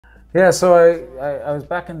Yeah, so I was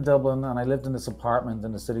back in Dublin and I lived in this apartment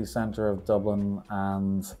in the city centre of Dublin.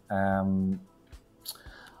 And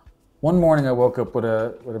one morning I woke up with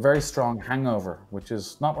a very strong hangover, which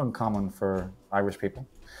is not uncommon for Irish people.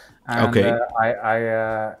 And Okay.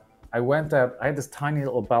 I went out. I had this tiny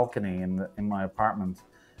little balcony in my apartment,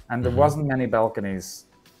 and there Hmm. wasn't many balconies.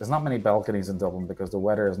 There's not many balconies in Dublin because the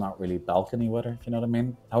weather is not really balcony weather, if you know what I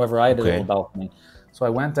mean. However, I had a little Okay. balcony, so I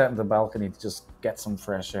went out in the balcony to just get some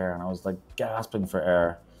fresh air, and I was like gasping for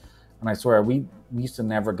air. And I swear, we used to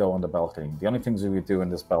never go on the balcony. The only things we would do in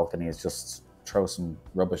this balcony is just throw some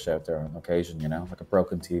rubbish out there on occasion, like a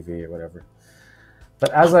broken TV or whatever. But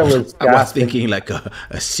as I was I was gasping, thinking like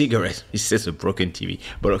a cigarette. It says a broken TV,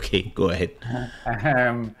 but okay, go ahead.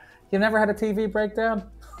 you never had a TV breakdown?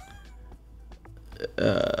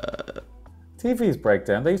 TVs break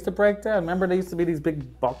down. They used to break down. Remember, there used to be these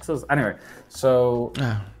big boxes. Anyway, so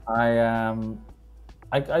Ah, I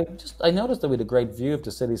I noticed that we had a great view of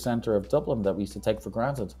the city centre of Dublin that we used to take for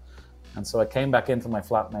granted. And so I came back into my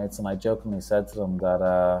flatmates and I jokingly said to them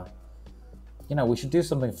that we should do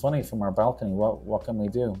something funny from our balcony. What can we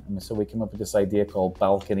do? And so we came up with this idea called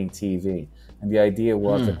balcony TV. And the idea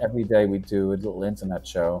was that every day we do a little internet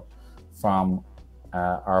show from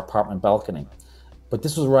our apartment balcony. But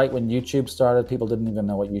this was right when YouTube started. People didn't even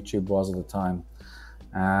know what YouTube was at the time.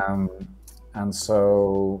 Um, and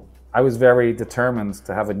so I was very determined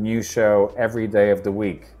to have a new show every day of the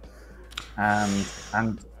week.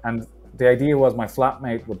 And the idea was my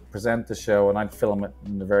flatmate would present the show and I'd film it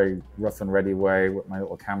in a very rough and ready way with my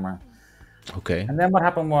little camera. okay. And then what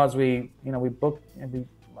happened was we booked.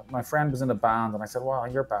 My friend was in a band, and I said, "Well,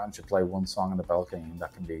 your band should play one song on the balcony, and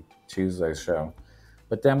that can be Tuesday's show."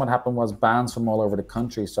 But then what happened was bands from all over the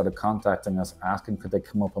country started contacting us, asking could they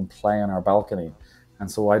come up and play on our balcony.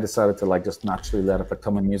 And so I decided to just naturally let it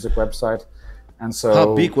become a music website. And How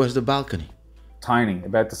so big was the balcony? tiny,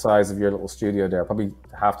 about the size of your little studio there, probably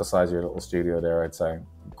half the size of your little studio there, I'd say,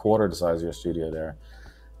 quarter the size of your studio there.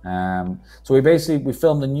 So we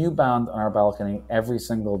filmed a new band on our balcony every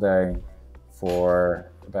single day for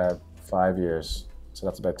about 5 years. So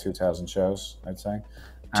that's about 2,000 shows, I'd say.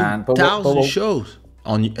 Two And but what, but thousand what, shows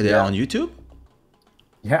on they're yeah, on YouTube.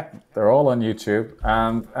 yeah, they're all on YouTube.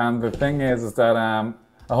 And the thing is that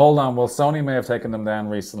hold on, well, Sony may have taken them down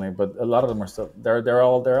recently, but a lot of them are still they're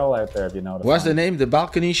all out there if you know to What's the find name? The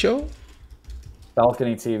balcony show.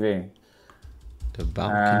 balcony TV. The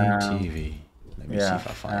balcony Um, TV. Let me see yeah, if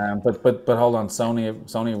I find it. but hold on,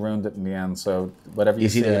 Sony ruined it in the end. So whatever you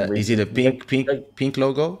Is it see in a is it recent, a pink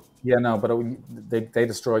logo? yeah, no, but they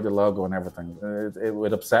destroyed the logo and everything. It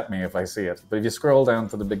would upset me if I see it. But if you scroll down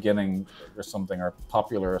to the beginning or something, or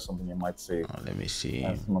popular or something, you might see Oh, let me see.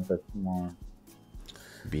 some of it more.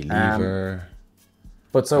 Um, Believer.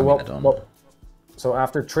 but so I mean, I don't know. so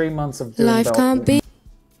after 3 months of doing Life can't be. balcony,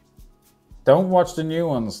 don't watch the new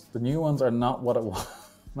ones. The new ones are not what it was.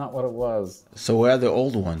 Not what it was. So where are the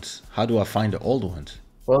old ones? How do I find the old ones?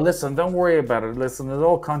 Well, listen, don't worry about it. Listen, it's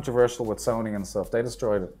all controversial with Sony and stuff. They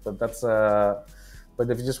destroyed it, but that's. But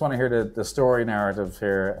if you just want to hear the story narrative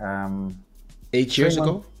here, 8 years 3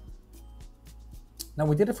 months. ago? No,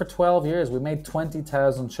 we did it for 12 years. We made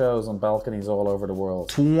 20,000 shows on balconies all over the world.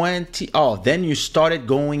 20. Oh, then you started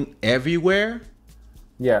going everywhere?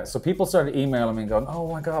 Yeah, so people started emailing me and going, "Oh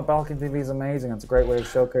my God, balcony TV is amazing. It's a great way of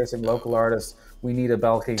showcasing local artists. We need a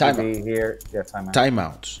balcony Time TV here." Yeah, time out.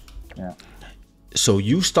 timeouts. Yeah, So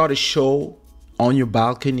you start a show on your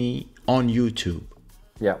balcony on YouTube.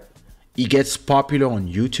 yeah. It gets popular on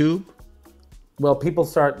YouTube, Well, people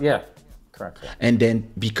start. Yeah, correct. Yeah. and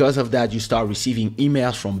then because of that, you start receiving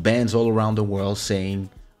emails from bands all around the world saying,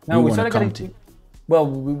 "We No, we want to started come getting. to." Well,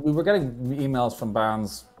 we were getting emails from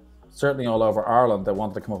bands, certainly all over Ireland, that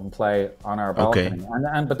wanted to come up and play on our Okay. balcony.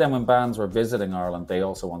 And but then when bands were visiting Ireland, they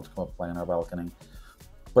also wanted to come up and play on our balcony.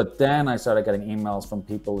 But then I started getting emails from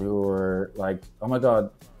people who were like, "Oh my God,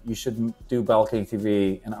 you should do balcony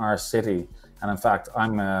TV in our city." And in fact,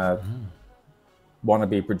 I'm a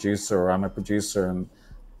wannabe producer, or I'm a producer, and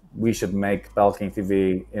we should make balcony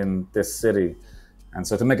TV in this city. And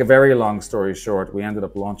so, to make a very long story short, we ended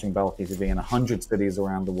up launching balcony TV in 100 cities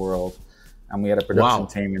around the world, and we had a production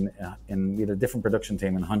Wow. team we had a different production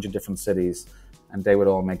team in 100 different cities, and they would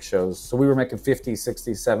all make shows. So we were making 50,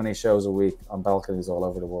 60, 70 shows a week on balconies all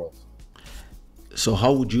over the world. So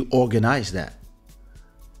how would you organize that?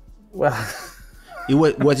 Well,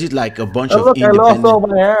 Was it like a bunch oh, of look, I lost all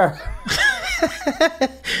independent? my hair.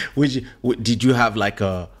 Did you have like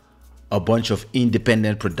a bunch of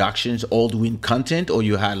independent productions all doing content, or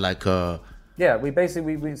you had like a Yeah, we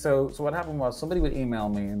basically so what happened was somebody would email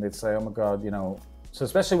me and they'd say, "Oh my God, So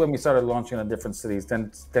especially when we started launching in different cities,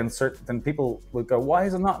 then people would go, "Why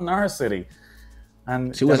is it not in our city?"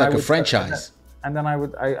 And So it then was I like a would, franchise. and then I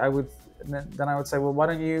would, then I would say, "Well, why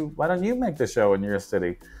don't you make the show in your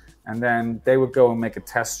city?" And then they would go and make a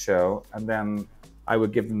test show, and then I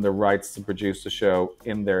would give them the rights to produce the show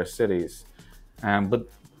in their cities. But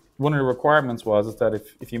one of the requirements was is that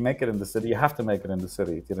if you make it in the city, you have to make it in the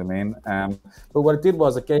city. Do you know what I mean? But what it did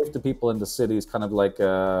was it gave the people in the cities kind of like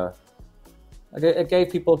it gave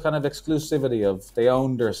people kind of exclusivity of they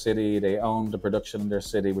owned their city, they owned the production in their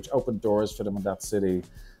city, which opened doors for them in that city.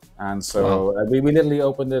 And so Wow. we literally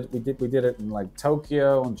opened it. We did it in like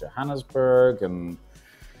Tokyo and Johannesburg and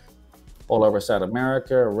all over South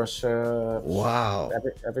America, Russia, Wow.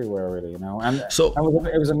 everywhere really, you know. And So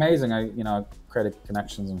it was amazing. I created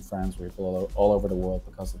connections and friends with people all over the world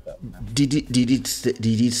because of that. You know?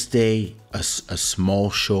 did it stay a small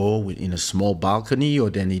show in a small balcony, or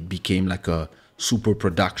then it became like a super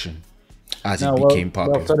production as it No, became well,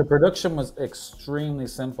 popular? so the production was extremely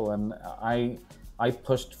simple, and I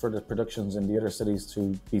pushed for the productions in the other cities to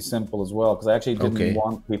be simple as well because I actually didn't Okay.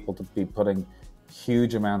 want people to be putting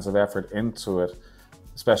huge amounts of effort into it,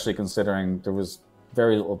 especially considering there was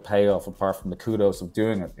very little payoff apart from the kudos of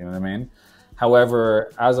doing it. You know what I mean?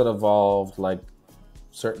 However, as it evolved, like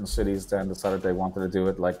certain cities then decided they wanted to do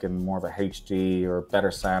it like in more of a HD or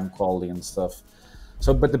better sound quality and stuff.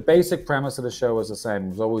 So, but the basic premise of the show was the same. It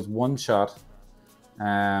was always one shot,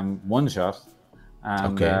 one shot,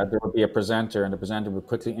 and Okay. there would be a presenter, and the presenter would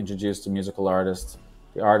quickly introduce the musical artist.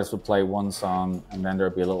 The artist would play one song, and then there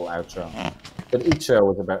would be a little outro. But each show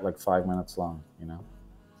was about like 5 minutes long, you know.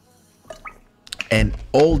 And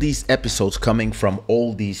all these episodes coming from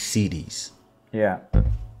all these cities, Yeah,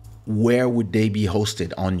 where would they be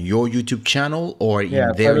hosted? On your YouTube channel or yeah.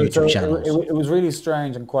 in their So YouTube channels? it was really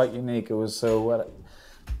strange and quite unique. It was so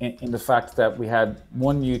in the fact that we had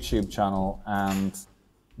one YouTube channel and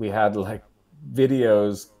we had like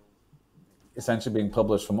videos essentially being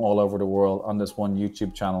published from all over the world on this one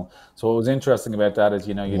YouTube channel. So what was interesting about that is,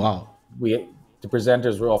 Wow. we the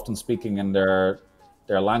presenters were often speaking in their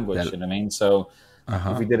language. That, You know what I mean? So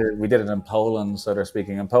if we did it in Poland, so they're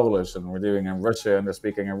speaking in Polish, and we're doing it in Russia, and they're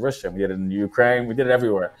speaking in Russian. We did it in Ukraine. We did it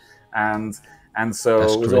everywhere, and so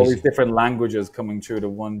that's it was all these crazy. different languages coming through to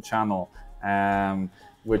one channel,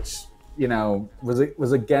 which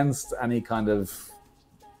was against any kind of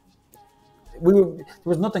there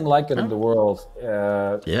was nothing like it in the world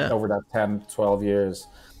Yeah. over that 10, 12 years.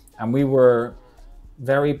 And we were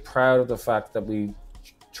very proud of the fact that we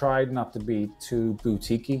tried not to be too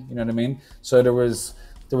boutiquey, you know what I mean? So there was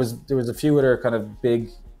a few other kind of big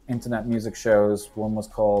internet music shows. One was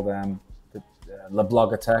called La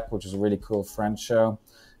Blogothèque, which is a really cool French show.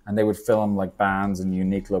 And they would film like bands in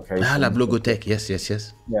unique Ah, la locations. Blogothèque. Yes, yes,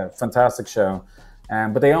 yes. Yeah, fantastic show.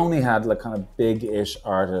 But they only had like kind of big-ish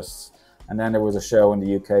artists. And then there was a show in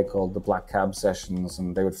the UK called the Black Cab Sessions,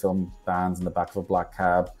 and they would film bands in the back of a black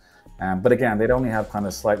cab. But again, they'd only have kind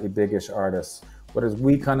of slightly big-ish artists. Whereas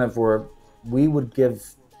we would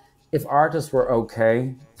give, if artists were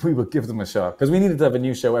okay, we would give them a shot because we needed to have a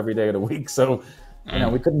new show every day of the week. So,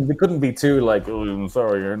 we couldn't be too like, oh, I'm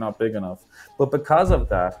sorry, you're not big enough. But because of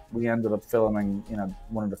that, we ended up filming,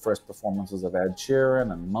 one of the first performances of Ed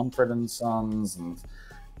Sheeran and Mumford and Sons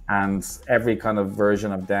and every kind of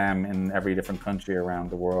version of them in every different country around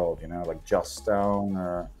the world, like Joss Stone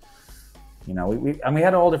or, we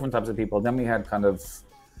had all different types of people. Then we had kind of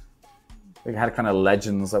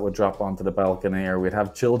legends that would drop onto the balcony, or we'd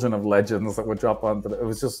have children of legends that would drop onto it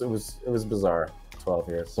was bizarre. 12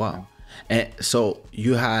 years. Wow. And so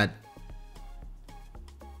you had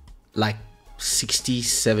like 60,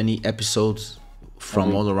 70 episodes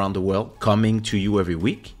from all around the world coming to you every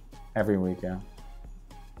week? Every week, yeah.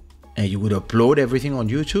 And you would upload everything on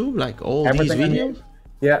YouTube, like all Everything these on videos?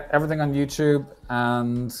 Yeah, everything on YouTube.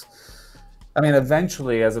 And I mean,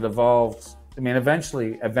 eventually, as it evolved,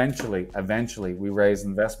 eventually, we raised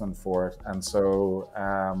investment for it. And so,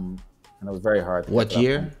 and it was very hard. To What get that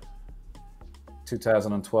year? point.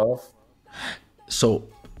 2012. So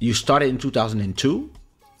you started in 2002?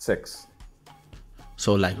 6.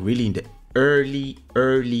 So like really in the early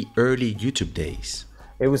YouTube days.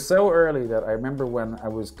 It was so early that I remember when I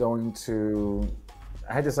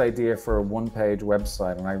had this idea for a one-page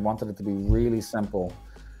website, and I wanted it to be really simple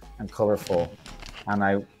and colorful. And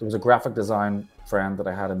there was a graphic design friend that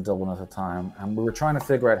I had in Dublin at the time, and we were trying to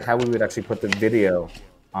figure out how we would actually put the video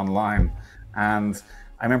online. And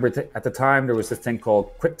I remember at the time there was this thing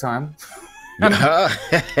called QuickTime,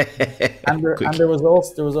 and there was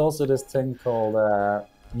also this thing called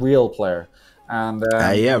Real Player. And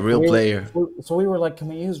Yeah, real player. so we were like, can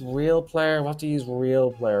we use Real Player? We have to use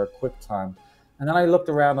Real Player QuickTime. And then I looked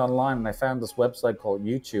around online and I found this website called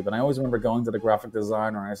YouTube. And I always remember going to the graphic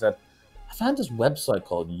designer and I said, I found this website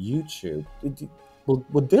called YouTube.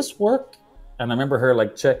 Would this work? And I remember her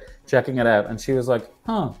like checking it out. And she was like,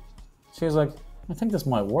 huh. She was like, I think this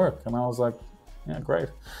might work. And I was like, yeah, great.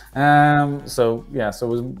 So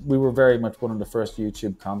we were very much one of the first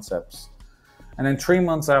YouTube concepts. And then 3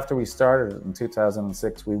 months after we started it in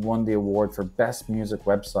 2006, we won the award for Best Music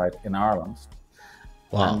Website in Ireland.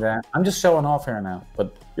 Wow. And I'm just showing off here now,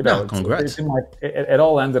 but you know, congrats. It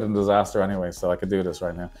all ended in disaster anyway, so I could do this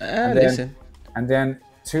right now. And then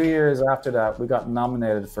 2 years after that, we got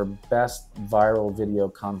nominated for Best Viral Video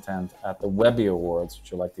Content at the Webby Awards,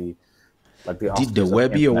 which are like the Did the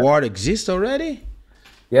Webby Award exist already?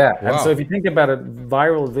 Yeah, wow. And so if you think about it,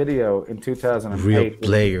 viral video in 2008. Real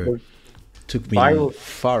Player took me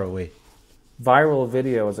far away. Viral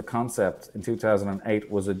video as a concept in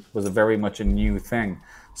 2008 was a very much a new thing.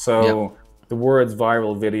 So the words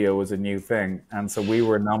viral video was a new thing, and so we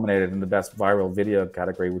were nominated in the best viral video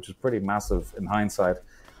category, which was pretty massive in hindsight.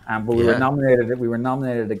 But we were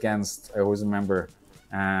nominated against, I always remember,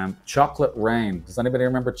 Chocolate Rain. Does anybody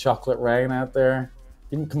remember Chocolate Rain out there?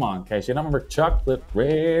 Come on, Kaysha, you don't remember Chocolate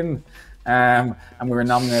Rain? And we were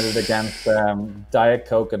nominated against Diet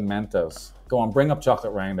Coke and Mentos. Go on, bring up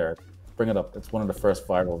Chocolate Rain there. Bring it up. It's one of the first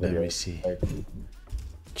viral videos. Let me see.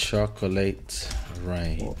 Chocolate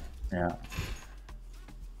Rain. Yeah.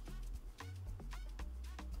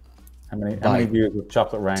 How many views with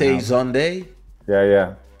Chocolate Rain? Tay Sunday?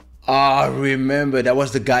 Yeah. I remember that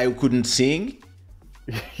was the guy who couldn't sing.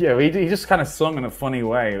 Yeah, he just kind of sung in a funny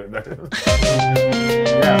way.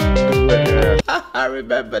 Yeah. I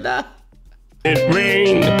remember that. It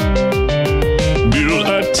rained. Build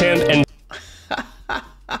a tent and.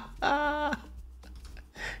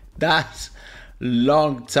 That's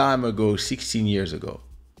long time ago, 16 years ago.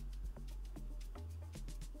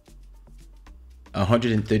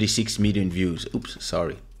 136 million views. Oops,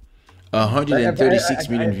 sorry. 136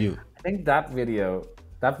 million views. I think that video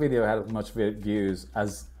had as much views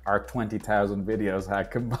as our 20,000 videos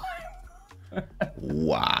had combined.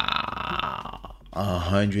 Wow.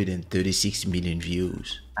 136 million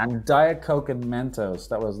views. And Diet Coke and Mentos,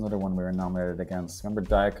 that was another one we were nominated against. Remember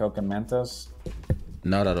Diet Coke and Mentos?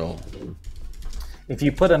 Not at all. If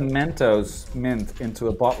you put a Mentos mint into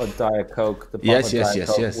a bottle of Diet Coke, the bottle of Diet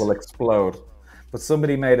Coke will explode. But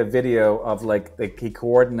somebody made a video of he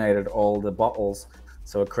coordinated all the bottles,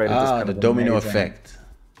 so it created this kind the of domino amazing, effect.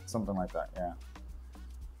 Something like that, yeah.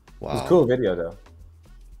 Wow. It was a cool video though.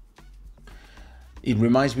 It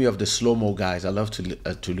reminds me of the slow-mo guys. I love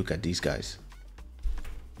to look at these guys.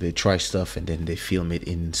 They try stuff and then they film it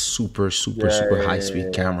in super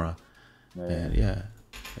high-speed camera. Yeah. And yeah,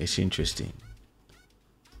 it's interesting.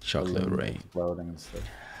 Chocolate Rain. Exploding and stuff.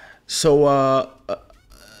 So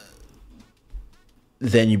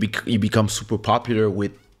then you become super popular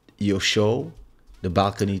with your show, the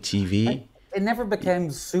Balcony TV. It never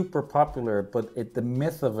became super popular, but the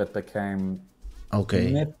myth of it became on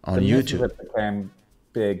YouTube. Myth of it became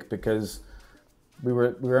big because we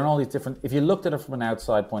were in all these different. If you looked at it from an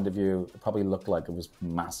outside point of view, it probably looked like it was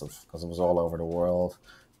massive because it was all over the world.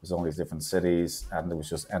 It was all these different cities, and there was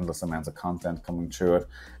just endless amounts of content coming through it.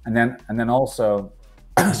 And then also,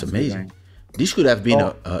 that's amazing. This could have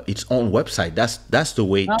been its own website. That's the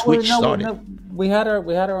way Twitch started. We had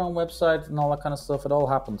our own website and all that kind of stuff. It all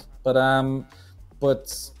happened, but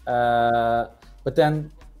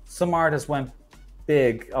then some artists went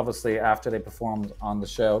big, obviously, after they performed on the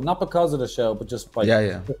show. Not because of the show, but just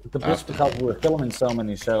just because we were filming so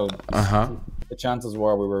many shows. The chances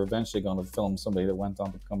were we were eventually going to film somebody that went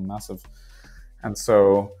on to become massive, and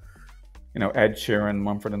so. Ed Sheeran,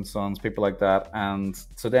 Mumford & Sons, people like that. And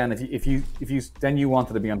so then if you then you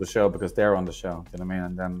wanted to be on the show because they're on the show, you know what I mean?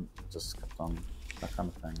 And then just kept on that kind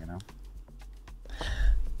of thing,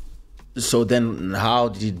 So then how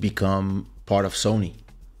did it become part of Sony?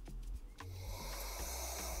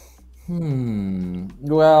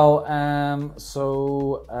 Well,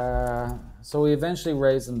 so we eventually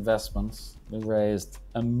raised investments. We raised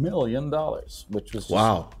 $1 million, which was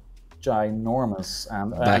just ginormous, and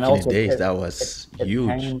back in the days that was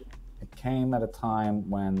huge. It came at a time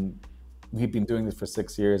when we'd been doing this for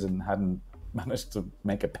 6 years and hadn't managed to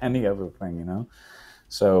make a penny of the thing,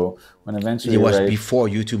 So when eventually it was before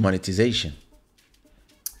YouTube monetization.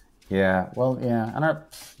 Yeah, well, yeah, and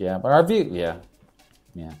our view, yeah.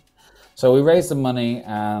 So we raised the money,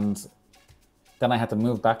 and then I had to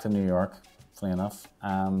move back to New York funny enough.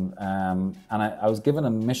 And I was given a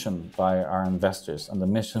mission by our investors, and the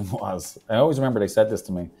mission was, I always remember they said this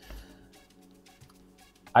to me.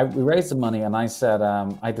 We raised the money, and I said, I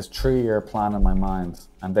had this 3-year plan in my mind.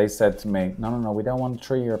 And they said to me, no, we don't want a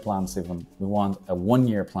 3-year plan, Stephen. We want a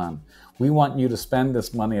 1-year plan. We want you to spend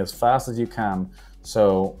this money as fast as you can,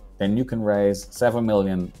 so then you can raise 7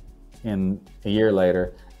 million in a year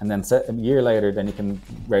later. And then a year later, then you can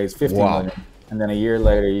raise 50 million. And then a year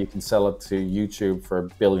later, you can sell it to YouTube for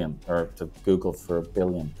 $1 billion, or to Google for $1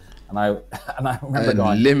 billion. And I remember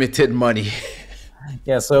going, unlimited money.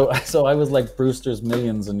 Yeah, so I was like Brewster's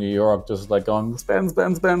Millions in New York, just like going spend,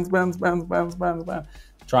 trying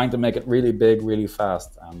to make it really big, really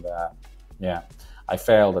fast. And yeah, I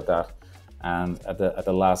failed at that. And at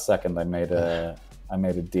the last second, I made a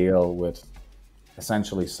deal with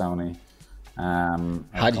essentially Sony.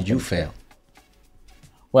 How did you fail?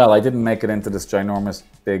 Well, I didn't make it into this ginormous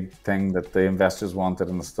big thing that the investors wanted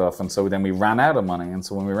and stuff. And so then we ran out of money. And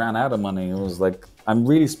so when we ran out of money, it was like, I'm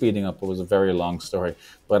really speeding up. It was a very long story.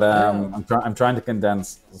 But I'm trying to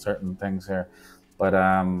condense certain things here. But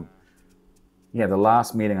yeah, the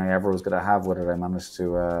last meeting I ever was going to have with it, I managed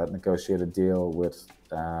to negotiate a deal with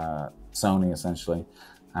Sony, essentially.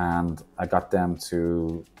 And I got them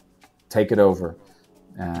to take it over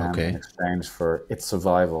in exchange for its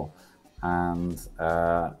survival. And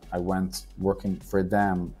I went working for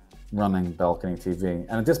them, running Balcony TV.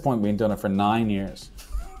 And at this point, we'd done it for 9 years.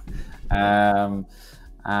 And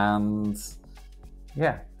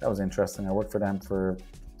yeah, that was interesting. I worked for them for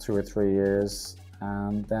 2 or 3 years,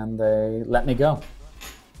 and then they let me go.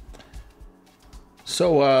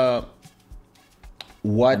 So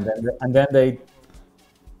what? And then they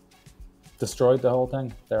destroyed the whole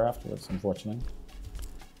thing there afterwards, unfortunately.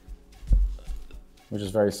 Which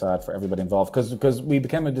is very sad for everybody involved, because we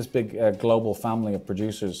became this big global family of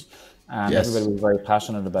producers, and everybody was very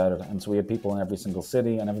passionate about it. And so we had people in every single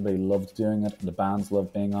city, and everybody loved doing it. And the bands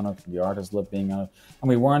loved being on it, and the artists loved being on it. And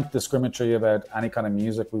we weren't discriminatory about any kind of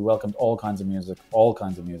music. We welcomed all kinds of music.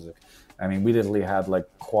 I mean, we literally had like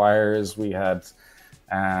choirs, we had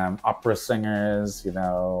opera singers, you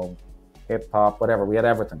know, hip hop, whatever. We had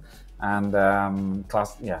everything, and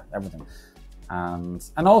everything.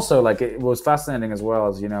 And also, like, it was fascinating as well,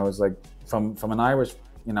 as, you know, it's like from an Irish,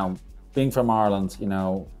 you know, being from Ireland, you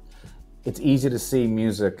know, it's easy to see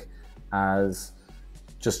music as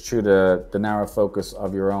just through the narrow focus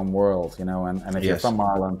of your own world, you know, and if you're from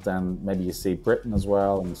Ireland, then maybe you see Britain as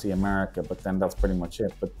well, and you see America, but then that's pretty much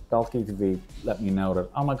it. But Balcony TV let me know that,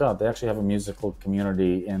 oh my God, they actually have a musical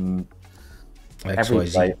community in every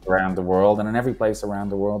place around the world, and in every place around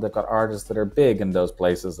the world, they've got artists that are big in those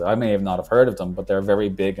places. I may have not have heard of them, but they're very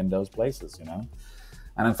big in those places, you know.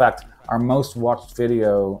 And in fact, our most watched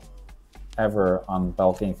video ever on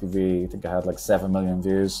Balcony TV, I think I had like 7 million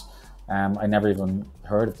views. I never even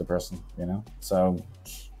heard of the person, you know. So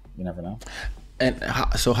you never know. And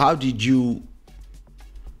how did you?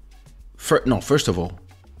 First of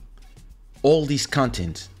all these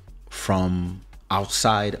content from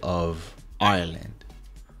outside of Ireland,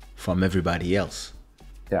 from everybody else.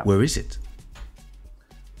 Yeah. Where is it?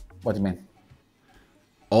 What do you mean?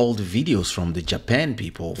 All the videos from the Japan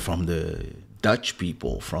people, from the Dutch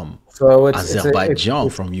people, from Azerbaijan,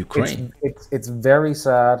 from Ukraine. It's very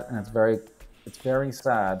sad, and it's very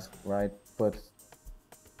sad, right? But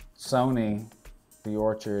Sony, The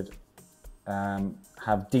Orchard,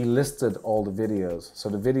 have delisted all the videos. So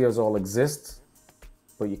the videos all exist,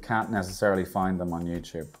 but you can't necessarily find them on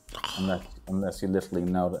YouTube unless you literally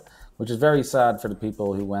know that, which is very sad for the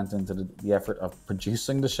people who went into the effort of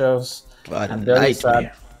producing the shows. And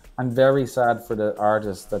very sad for the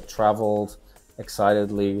artists that traveled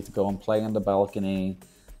excitedly to go and play on the balcony.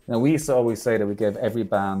 You know, we used to always say that we gave every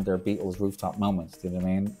band their Beatles rooftop moments, do you know what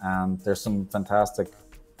I mean? And there's some fantastic,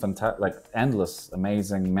 like endless,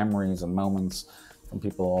 amazing memories and moments from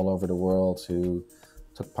people all over the world who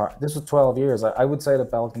took part. This was 12 years. I would say that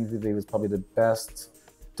Balcony TV was probably the best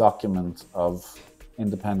document of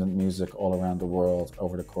independent music all around the world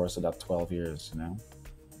over the course of that 12 years, you know?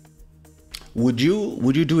 Would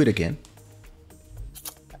you do it again?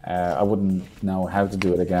 I wouldn't know how to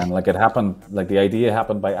do it again. Like, it happened, like the idea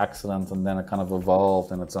happened by accident, and then it kind of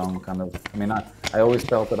evolved in its own kind of, I mean, I always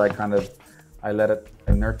felt that I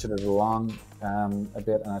nurtured it along a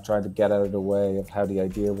bit, and I tried to get out of the way of how the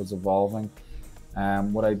idea was evolving.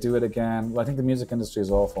 Would I do it again? Well, I think the music industry is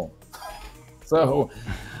awful. But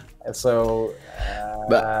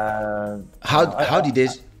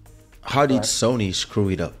how did Sony screw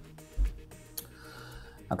it up?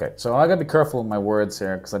 Okay, so I got to be careful with my words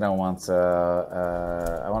here because I don't want.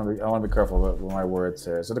 I want to be careful with my words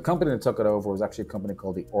here. So the company that took it over was actually a company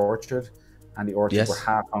called the Orchard, and the Orchard were Yes.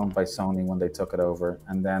 half owned by Sony when they took it over,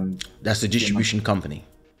 and then That's the distribution company.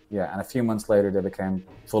 yeah, and a few months later they became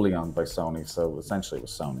fully owned by Sony. So essentially, it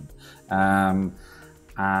was Sony,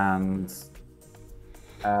 and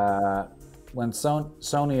when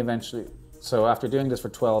Sony eventually. So after doing this for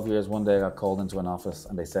 12 years, one day I got called into an office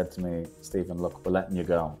and they said to me, Stephen, look, we're letting you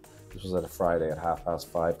go. This was at a Friday at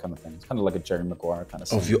 5:30 kind of thing. It's kind of like a Jerry Maguire kind of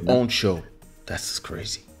thing. Of your own show. That's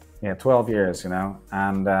crazy. Yeah, 12 years, you know.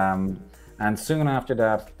 And soon after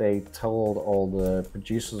that, they told all the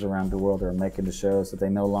producers around the world that were making the shows that they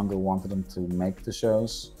no longer wanted them to make the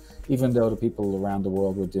shows, even though the people around the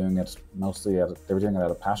world were doing it mostly, they were doing it out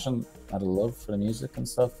of passion, out of love for the music and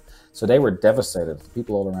stuff. So they were devastated. The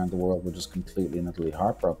people all around the world were just completely and utterly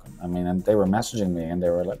heartbroken. I mean, and they were messaging me and they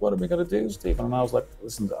were like, "What are we gonna do, Stephen?" And I was like,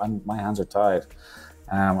 "Listen, my hands are tied.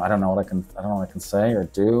 I don't know what I can say or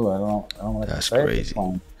do. I don't know what I can say." That's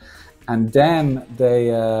crazy. And then they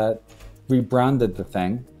rebranded the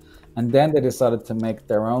thing, and then they decided to make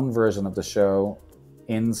their own version of the show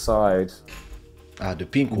inside. The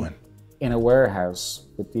pink one. In a warehouse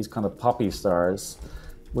with these kind of poppy stars,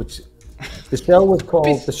 which the show was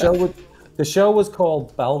called. The show was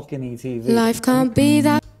called Balcony TV. Life can't be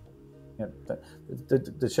that. Yeah,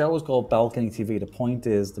 the show was called Balcony TV. The point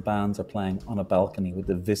is, the bands are playing on a balcony with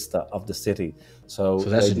the vista of the city. So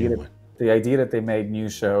that's a new one. The idea that they made new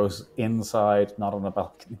shows inside, not on a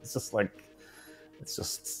balcony, it's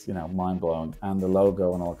just you know, mind blowing. And the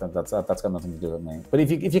logo and all that, that's got nothing to do with me. But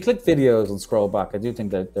if you click videos and scroll back, I do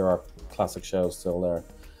think that there are classic shows still there.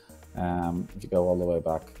 If you go all the way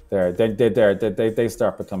back, they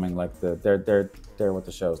start becoming like they're what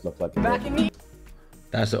the shows look like.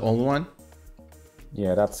 That's the old one.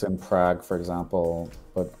 Yeah, that's in Prague, for example.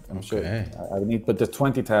 But I'm sure I would need. But there's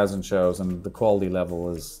 20,000 shows, and the quality level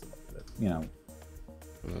is, you know.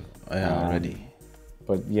 Already.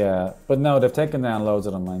 But no, they've taken down loads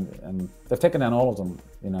of them, and they've taken down all of them.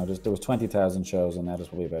 You know, there was 20,000 shows, and now there's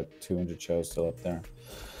probably about 200 shows still up there.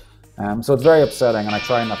 So it's very upsetting, and I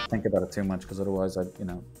try not to think about it too much because otherwise I'd, you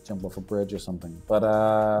know, jump off a bridge or something. But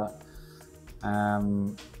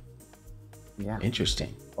yeah.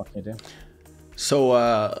 Interesting. What can you do? So,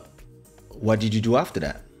 what did you do after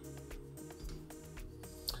that?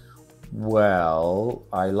 Well,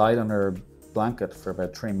 I lied under a blanket for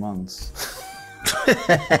about 3 months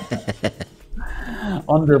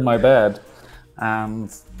under my bed, and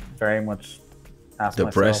very much asked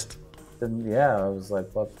depressed. myself. Yeah, I was like,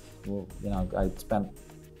 "What?" Well, you know, I spent,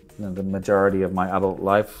 you know, the majority of my adult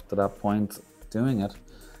life to that point doing it,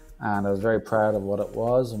 and I was very proud of what it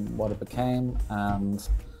was and what it became, and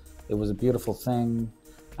it was a beautiful thing,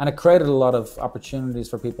 and it created a lot of opportunities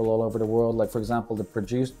for people all over the world. Like, for example, the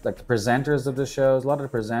presenters of the shows. A lot of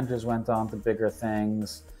the presenters went on to bigger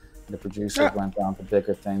things. The producers went on to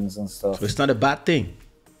bigger things and stuff. So it's not a bad thing.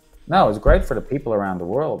 No, it was great for the people around the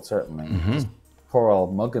world, certainly. Mm-hmm. Poor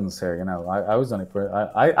old Muggins here, you know. I was only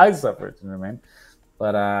I suffered, you know what I mean?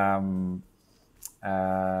 But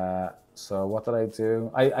so what did I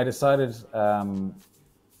do? I decided to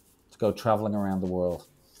go traveling around the world,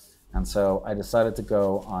 and so I decided to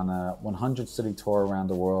go on a 100 city tour around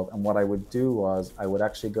the world. And what I would do was I would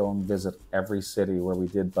actually go and visit every city where we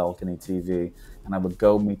did Balcony TV, and I would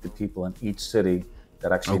go meet the people in each city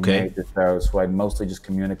that actually made the shows, who I'd mostly just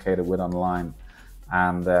communicated with online.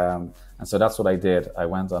 And so that's what I did. I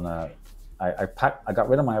went on I got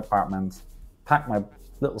rid of my apartment, packed my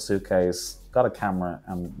little suitcase, got a camera,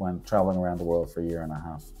 and went traveling around the world for a year and a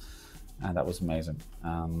half. And that was amazing.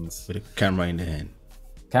 And with a camera in the hand.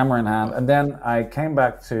 Camera in hand. And then I came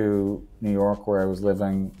back to New York where I was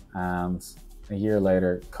living, and a year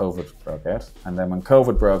later, COVID broke out. And then when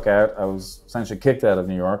COVID broke out, I was essentially kicked out of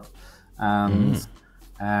New York.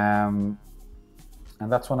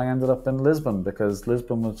 And that's when I ended up in Lisbon, because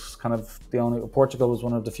Lisbon was kind of Portugal was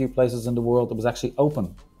one of the few places in the world that was actually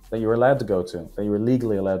open, that you were allowed to go to, that you were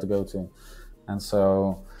legally allowed to go to. And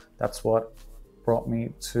so that's what brought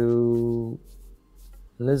me to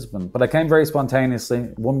Lisbon. But I came very spontaneously,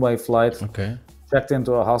 one-way flight, checked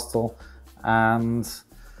into a hostel, and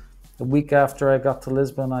the week after I got to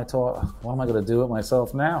Lisbon, I thought, what am I going to do with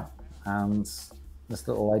myself now? And this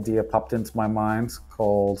little idea popped into my mind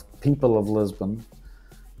called People of Lisbon.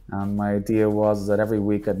 And my idea was that every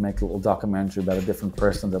week I'd make a little documentary about a different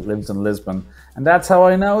person that lives in Lisbon. And that's how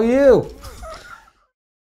I know you.